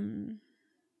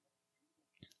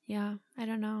 Yeah, I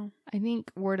don't know. I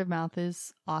think word of mouth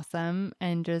is awesome,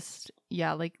 and just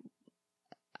like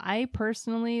I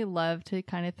personally love to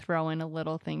kind of throw in a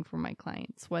little thing for my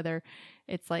clients, whether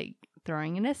it's like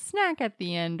throwing in a snack at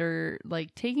the end, or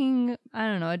like taking, I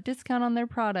don't know, a discount on their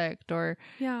product or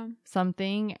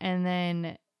something, and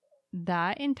then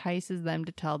that entices them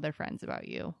to tell their friends about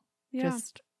you.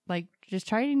 Just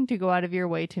trying to go out of your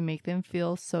way to make them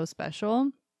feel so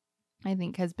special, I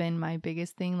think has been my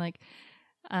biggest thing. Like,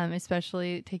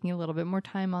 especially taking a little bit more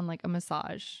time on like a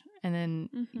massage, and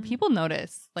then people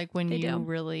notice like when you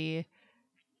really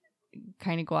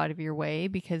kind of go out of your way,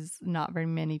 because not very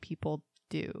many people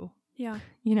do. Yeah.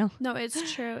 You know? No,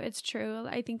 it's true. It's true.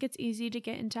 I think it's easy to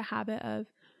get into habit of,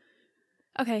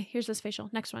 okay, here's this facial,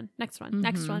 next one.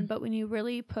 But when you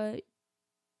really put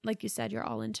like you said, you're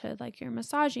all into like your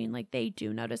massaging, like they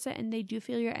do notice it and they do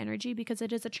feel your energy because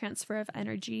it is a transfer of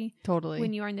energy Totally.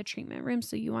 when you are in the treatment room.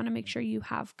 So you want to make sure you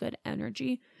have good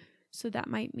energy. So that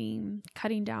might mean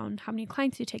cutting down how many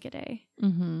clients you take a day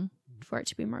for it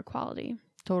to be more quality.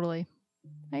 Totally.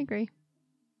 I agree.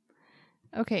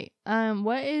 Okay.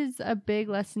 What is a big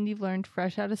lesson you've learned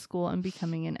fresh out of school and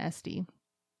becoming an ESTY?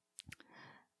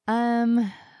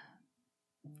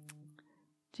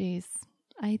 Geez.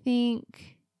 I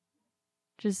think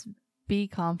just be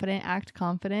confident, act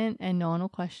confident, and no one will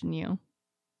question you.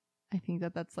 I think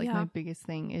that's like my biggest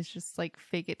thing is just like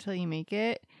fake it till you make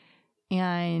it.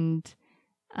 And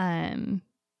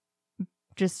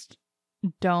just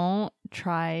don't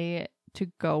try to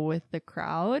go with the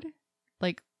crowd.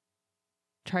 Like,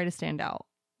 try to stand out.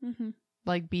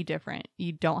 Like, be different.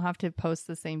 You don't have to post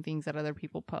the same things that other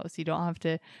people post. You don't have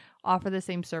to offer the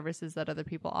same services that other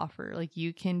people offer. Like,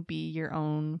 you can be your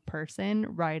own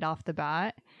person right off the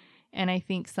bat. And I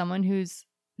think someone who's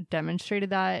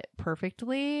demonstrated that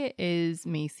perfectly is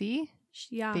Macy.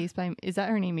 Yeah. Is that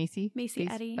her name, Macy? Macy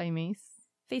Face Eddy. by Mace.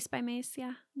 Face by Mace,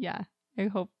 yeah. Yeah. I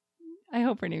hope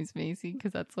her name's Macy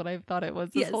because that's what I've thought it was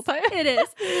this whole time. It is.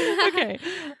 Okay.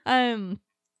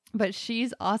 But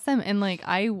she's awesome. And like,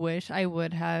 I wish I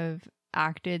would have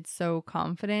acted so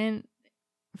confident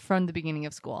from the beginning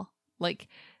of school. Like,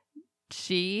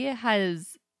 she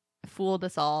has fooled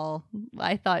us all.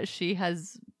 I thought she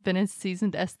has been a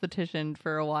seasoned esthetician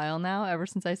for a while now, ever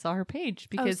since I saw her page.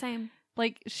 Because same.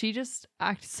 like, she just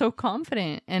acts so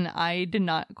confident. And I did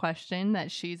not question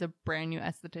that she's a brand new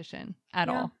esthetician at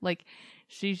all. Like,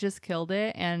 she's just killed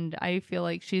it. And I feel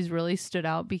like she's really stood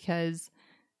out because,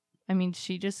 I mean,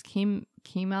 she just came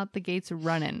out the gates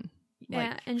running.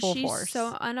 Yeah, like, and full she's force.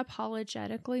 so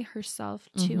unapologetically herself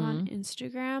too on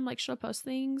Instagram. Like, she'll post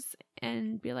things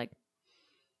and be like,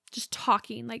 just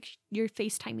talking like you're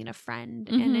FaceTiming a friend.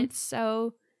 And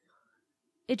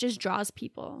it just draws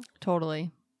people.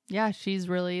 Totally. Yeah, she's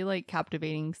really like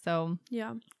captivating. So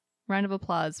yeah, round of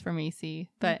applause for Macy.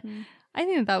 But I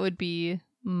think that would be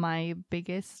my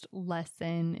biggest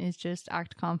lesson is just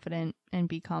act confident and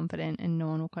be confident and no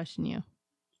one will question you.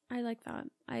 I like that.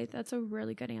 That's a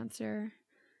really good answer.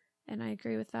 And I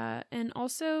agree with that. And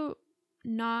also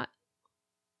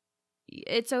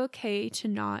it's okay to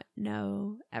not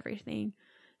know everything.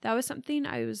 That was something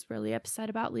I was really upset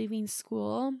about leaving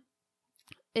school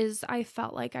is I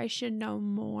felt like I should know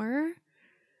more.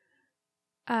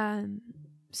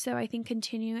 So I think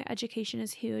continuing education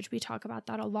is huge. We talk about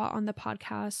that a lot on the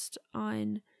podcast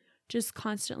on just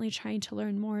constantly trying to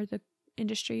learn more. The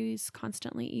industry is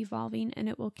constantly evolving and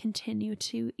it will continue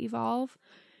to evolve.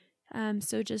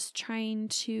 So just trying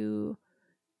to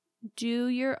do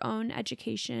your own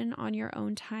education on your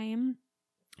own time,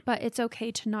 but it's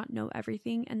okay to not know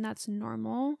everything and that's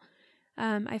normal.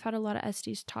 I've had a lot of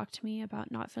SDs talk to me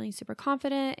about not feeling super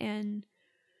confident and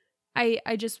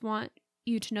I just want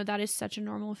you to know that is such a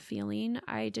normal feeling.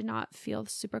 I did not feel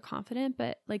super confident,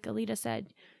 but like Alita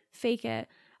said, fake it.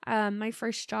 My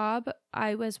first job,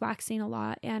 I was waxing a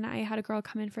lot and I had a girl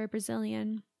come in for a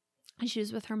Brazilian and she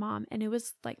was with her mom and it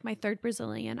was like my third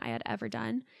Brazilian I had ever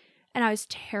done. And I was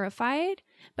terrified,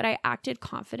 but I acted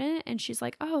confident and she's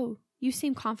like, "Oh, you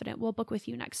seem confident. We'll book with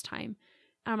you next time."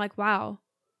 And I'm like, wow.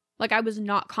 Like, I was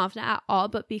not confident at all,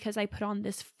 but because I put on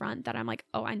this front that I'm like,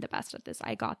 oh, I'm the best at this.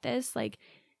 I got this. Like,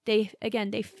 they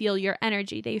feel your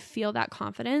energy. They feel that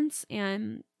confidence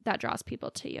and that draws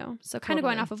people to you. So kind of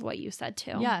going off of what you said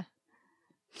too. Yeah.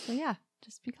 So yeah,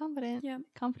 just be confident. Yeah.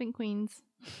 Confident queens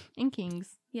and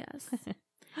kings. Yes.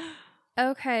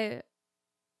 Okay.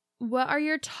 What are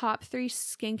your top 3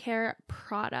 skincare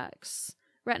products?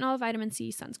 Retinol, vitamin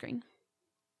C, sunscreen.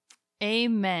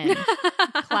 Amen.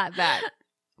 Clap back.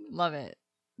 Love it.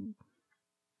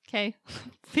 Okay.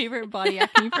 Favorite body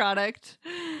acne product?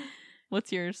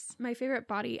 What's yours? My favorite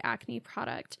body acne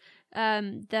product,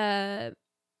 the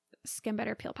Skin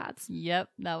Better Peel Pads. Yep,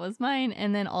 that was mine.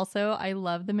 And then also, I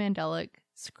love the Mandelic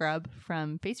scrub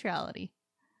from Face Reality.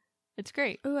 It's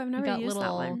great. Oh, I've never used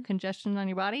that one. Little congestion on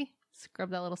your body.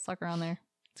 Scrub that little sucker on there.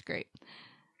 It's great.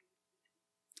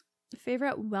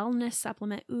 Favorite wellness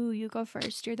supplement? Ooh, you go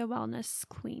first. You're the wellness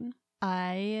queen.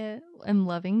 I am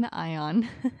loving the Ion.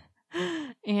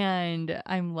 And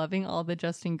I'm loving all the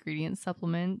Just Ingredients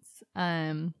supplements.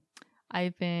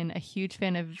 I've been a huge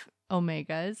fan of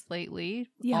omegas lately.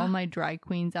 Yeah. All my dry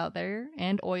queens out there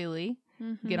and oily.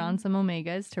 Get on some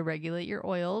omegas to regulate your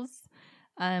oils.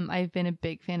 I've been a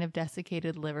big fan of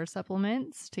desiccated liver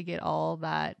supplements to get all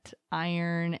that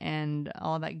iron and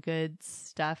all that good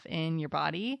stuff in your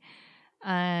body.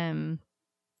 And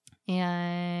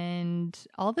and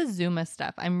all the Zuma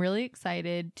stuff. I'm really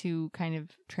excited to kind of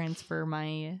transfer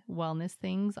my wellness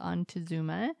things onto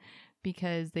Zuma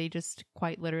because they just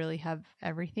quite literally have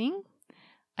everything.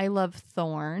 I love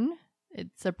Thorn.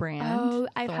 It's a brand. Oh,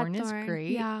 I've Thorn had is Thorn.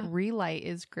 great. Yeah. Relight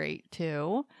is great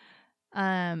too.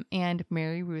 And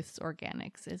Mary Ruth's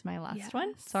Organics is my last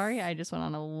one. Sorry, I just went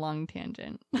on a long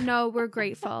tangent. No, we're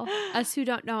grateful. Us who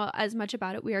don't know as much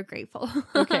about it, we are grateful.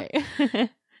 Okay.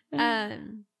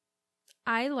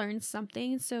 I learned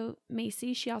something. So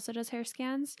Macy, she also does hair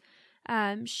scans.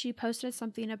 She posted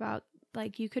something about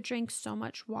like you could drink so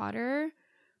much water,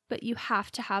 but you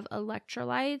have to have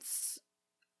electrolytes.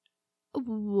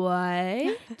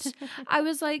 What? I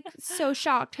was like so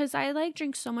shocked because I like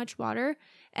drink so much water,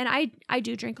 and I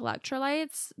do drink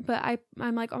electrolytes, but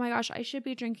I'm like, oh my gosh, I should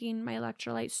be drinking my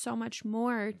electrolytes so much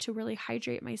more to really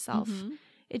hydrate myself. Mm-hmm.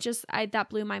 It just that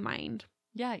blew my mind.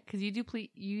 Yeah, because you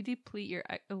deplete your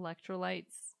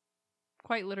electrolytes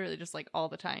quite literally just like all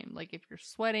the time. Like if you're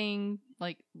sweating,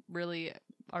 like really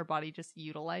our body just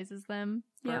utilizes them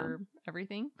for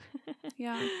everything.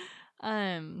 Yeah.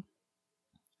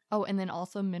 Oh, and then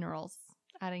also minerals.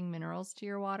 Adding minerals to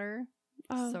your water.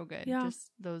 Oh, so good. Yeah.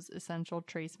 Just those essential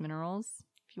trace minerals.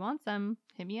 If you want some,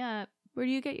 hit me up. Where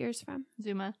do you get yours from?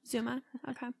 Zuma.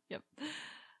 Okay. Yep.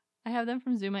 I have them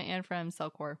from Zuma and from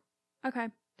Cellcore. Okay.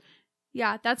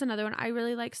 Yeah, that's another one. I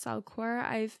really like Cellcore.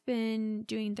 I've been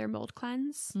doing their mold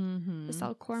cleanse. Mm-hmm. The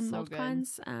Cellcore So mold good.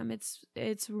 cleanse.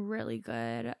 It's really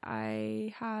good.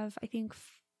 I have, I think,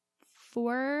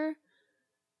 4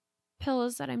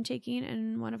 pills that I'm taking,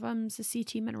 and one of them's the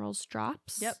CT Minerals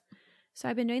drops. Yep. So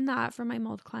I've been doing that for my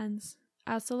mold cleanse.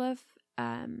 I also love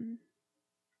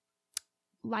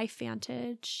Life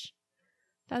Vantage.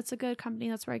 That's a good company.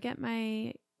 That's where I get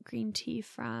my green tea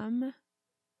from.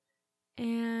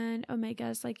 And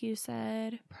omegas, like you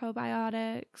said,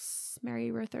 probiotics,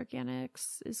 Mary Ruth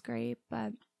Organics is great,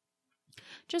 but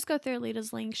just go through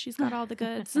Alita's link. She's got all the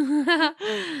goods.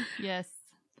 Yes.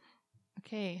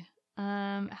 Okay.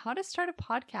 How to start a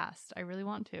podcast. I really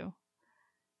want to.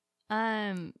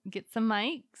 Get some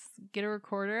mics, get a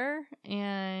recorder,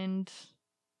 and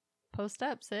post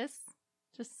up, sis.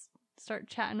 Just start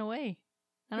chatting away.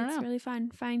 I don't know. It's really fun.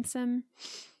 Find some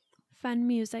fun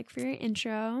music for your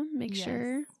intro. Make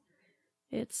sure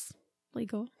it's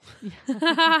legal.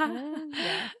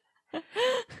 Yeah.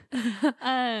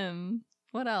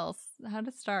 What else? How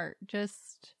to start?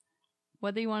 Just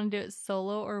whether you want to do it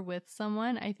solo or with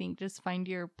someone, I think just find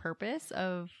your purpose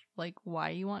of like why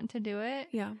you want to do it.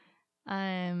 Yeah.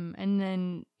 And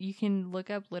then you can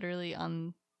look up literally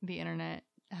on the internet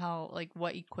how like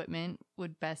what equipment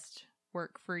would best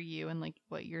work for you and like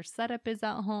what your setup is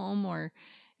at home, or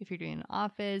if you're doing an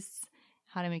office,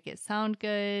 how to make it sound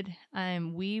good.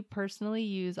 We personally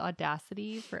use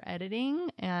Audacity for editing,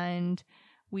 and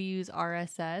we use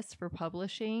RSS for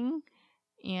publishing,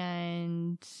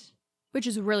 and which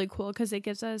is really cool because it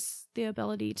gives us the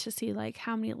ability to see like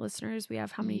how many listeners we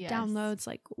have, how many downloads,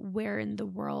 like where in the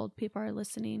world people are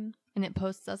listening. And it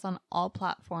posts us on all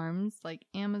platforms like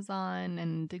Amazon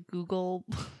and Google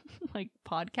like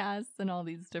podcasts and all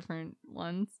these different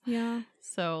ones. Yeah.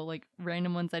 So like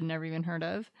random ones I'd never even heard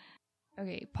of.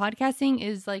 Okay, podcasting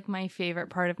is like my favorite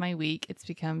part of my week. It's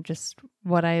become just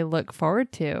what I look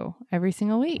forward to every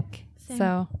single week. Same.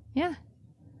 So, yeah.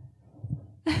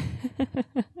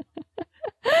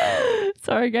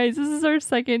 Sorry guys, this is our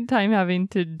second time having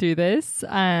to do this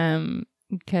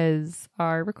because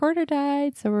our recorder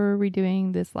died, so we're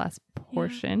redoing this last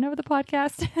portion of the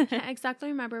podcast. I can't exactly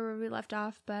remember where we left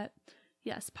off, but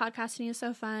yes, podcasting is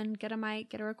so fun. Get a mic,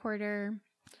 get a recorder,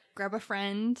 Grab a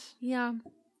friend, and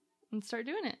start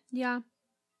doing it. Yeah.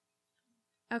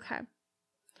 Okay.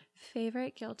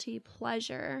 Favorite guilty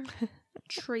pleasure.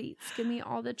 Treats. Give me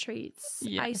all the treats.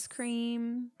 Yes. Ice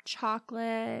cream,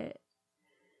 chocolate,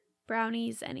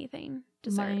 brownies, anything.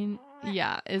 Dessert. Mine,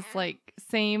 is like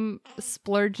same,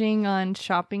 splurging on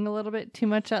shopping a little bit too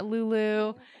much at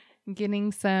Lulu,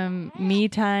 getting some me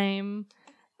time,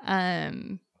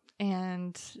 and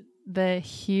the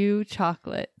Hue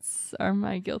chocolates are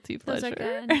my guilty pleasure. Those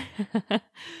are good.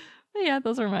 Yeah,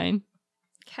 those are mine.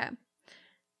 Okay.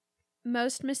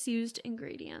 Most misused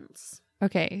ingredients.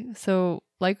 Okay, so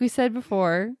like we said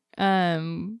before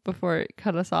it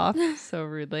cut us off so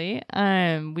rudely,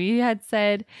 we had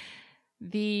said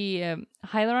the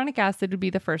hyaluronic acid would be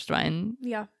the first one.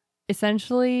 Yeah.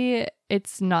 Essentially,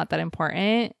 it's not that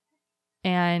important,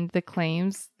 and the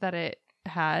claims that it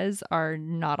has are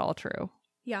not all true.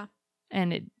 Yeah.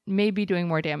 And it may be doing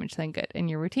more damage than good in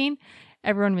your routine.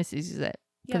 Everyone misuses it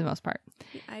for the most part.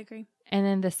 I agree. And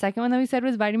then the second one that we said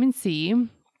was vitamin C.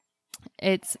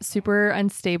 It's super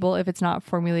unstable if it's not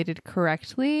formulated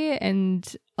correctly,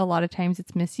 and a lot of times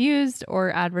it's misused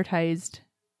or advertised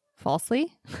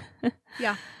falsely.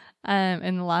 Yeah.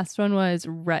 And the last one was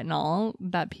retinol,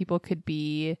 that people could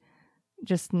be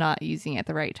just not using it at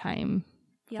the right time.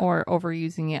 Yep. Or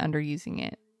overusing it, underusing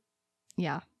it.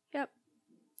 Yeah. Yep.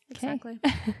 Exactly.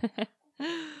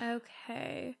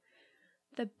 Okay.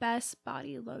 The best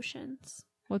body lotions.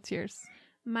 What's yours?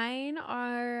 Mine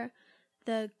are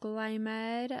the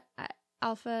Glymed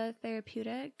Alpha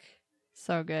Therapeutic.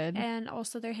 So good. And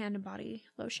also their hand and body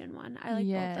lotion one. I like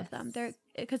both of them. They're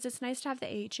because it's nice to have the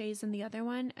AHAs in the other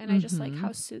one, and I just like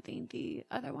how soothing the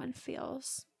other one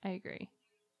feels. I agree.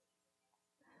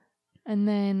 And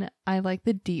then I like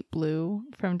the deep blue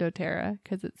from doTERRA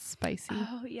because it's spicy.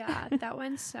 Oh yeah, that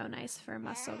one's so nice for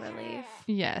muscle relief.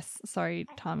 Yes. Sorry,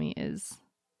 Tommy is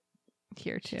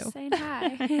here too. Just saying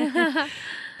hi.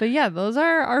 But yeah, those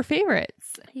are our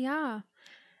favorites. Yeah.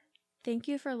 Thank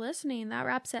you for listening. That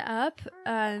wraps it up.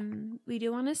 We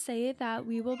do want to say that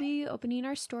we will be opening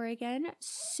our store again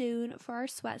soon for our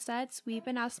sweat sets. We've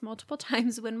been asked multiple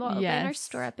times when we'll open our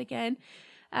store up again.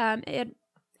 It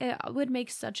would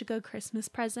make such a good Christmas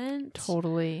present.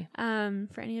 Totally.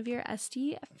 For any of your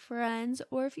ESTY friends,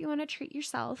 or if you want to treat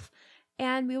yourself.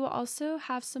 And we will also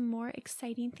have some more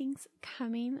exciting things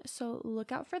coming, so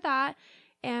look out for that.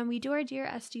 And we do our Dear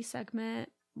ESTY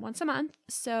segment once a month.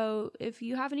 So if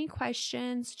you have any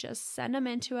questions, just send them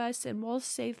in to us and we'll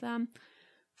save them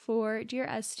for Dear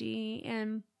ESTY.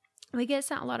 And we get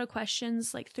sent a lot of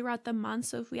questions like throughout the month.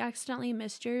 So if we accidentally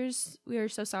missed yours, we are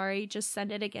so sorry. Just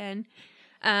send it again.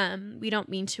 We don't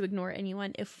mean to ignore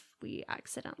anyone if we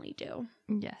accidentally do.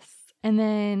 Yes. And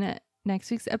then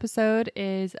next week's episode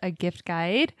is a gift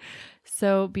guide.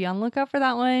 So be on the lookout for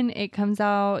that one. It comes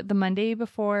out the Monday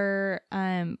before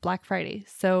Black Friday.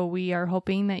 So we are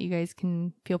hoping that you guys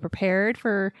can feel prepared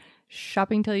for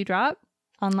shopping till you drop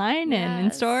online and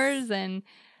in stores. And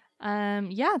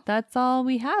yeah, that's all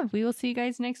we have. We will see you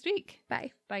guys next week.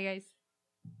 Bye. Bye, guys.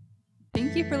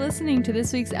 Thank you for listening to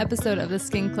this week's episode of the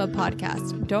Skin Club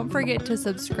podcast. Don't forget to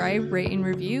subscribe, rate, and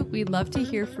review. We'd love to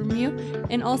hear from you.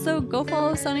 And also go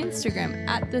follow us on Instagram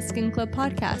at the Skin Club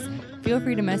podcast. Feel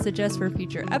free to message us for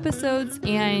future episodes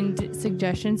and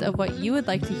suggestions of what you would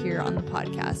like to hear on the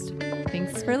podcast.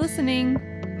 Thanks for listening.